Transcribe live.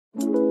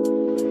Alright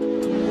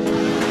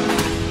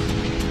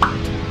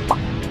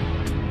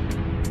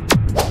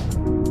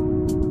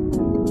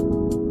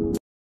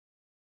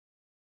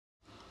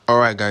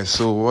guys,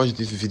 so watch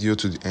this video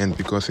to the end,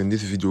 because in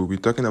this video we'll be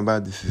talking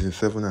about the season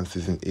 7 and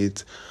season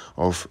 8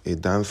 of A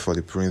Dance for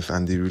the Prince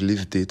and the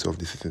release date of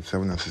the season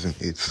 7 and season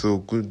 8. So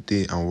good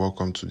day and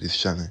welcome to this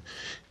channel.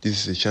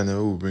 This is a channel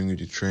who will bring you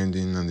the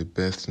trending and the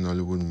best in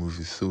Hollywood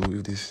movies. So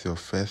if this is your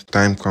first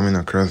time coming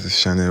across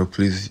this channel,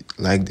 please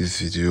like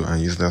this video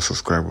and use that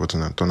subscribe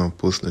button and turn on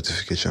post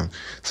notification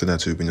so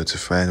that you'll be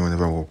notified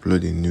whenever we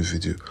upload a new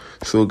video.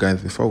 So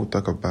guys, before we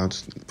talk about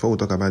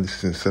the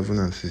season 7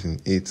 and season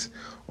 8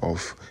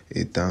 of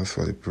A Dance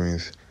for the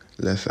Prince,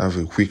 let's have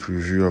a quick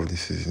review of the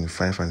season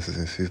 5 and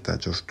season 6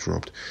 that just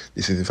dropped.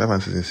 The season 5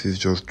 and season 6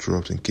 just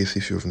dropped, in case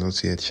if you have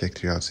not yet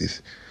checked it out.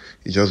 It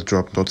just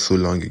dropped not so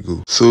long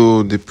ago.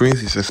 So the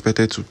prince is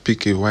expected to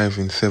pick a wife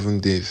in 7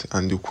 days,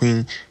 and the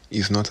queen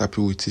is not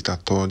happy with it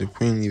at all. The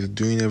queen is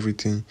doing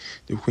everything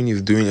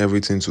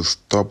to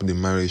stop the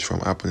marriage from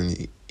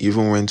happening. It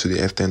even went to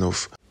the extent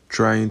of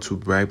trying to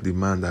bribe the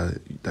man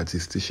that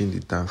is teaching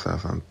the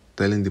dancers and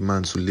telling the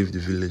man to leave the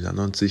village and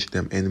not teach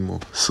them anymore.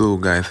 So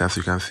guys, as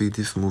you can see,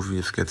 this movie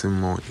is getting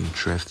more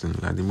interesting.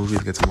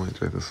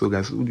 So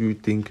guys, who do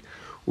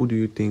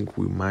you think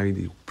will marry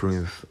the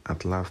prince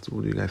at last?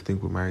 Who do you guys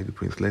think will marry the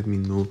prince? Let me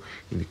know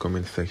in the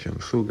comment section.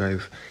 So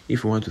guys,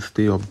 if you want to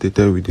stay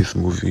updated with this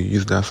movie,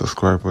 use that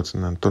subscribe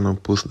button and turn on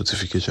post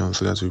notifications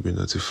so that you'll be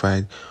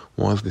notified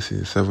once the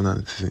season 7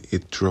 and season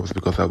 8 drops,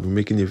 because I'll be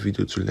making a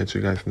video to let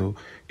you guys know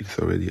it's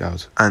already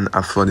out. And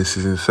as for the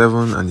season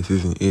 7 and the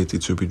season 8,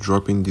 it will be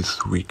dropping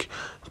this week,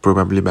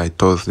 probably by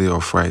Thursday or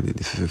Friday.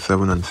 The season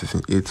 7 and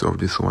season 8 of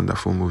this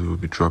wonderful movie will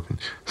be dropping.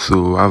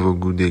 So have a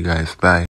good day guys. Bye.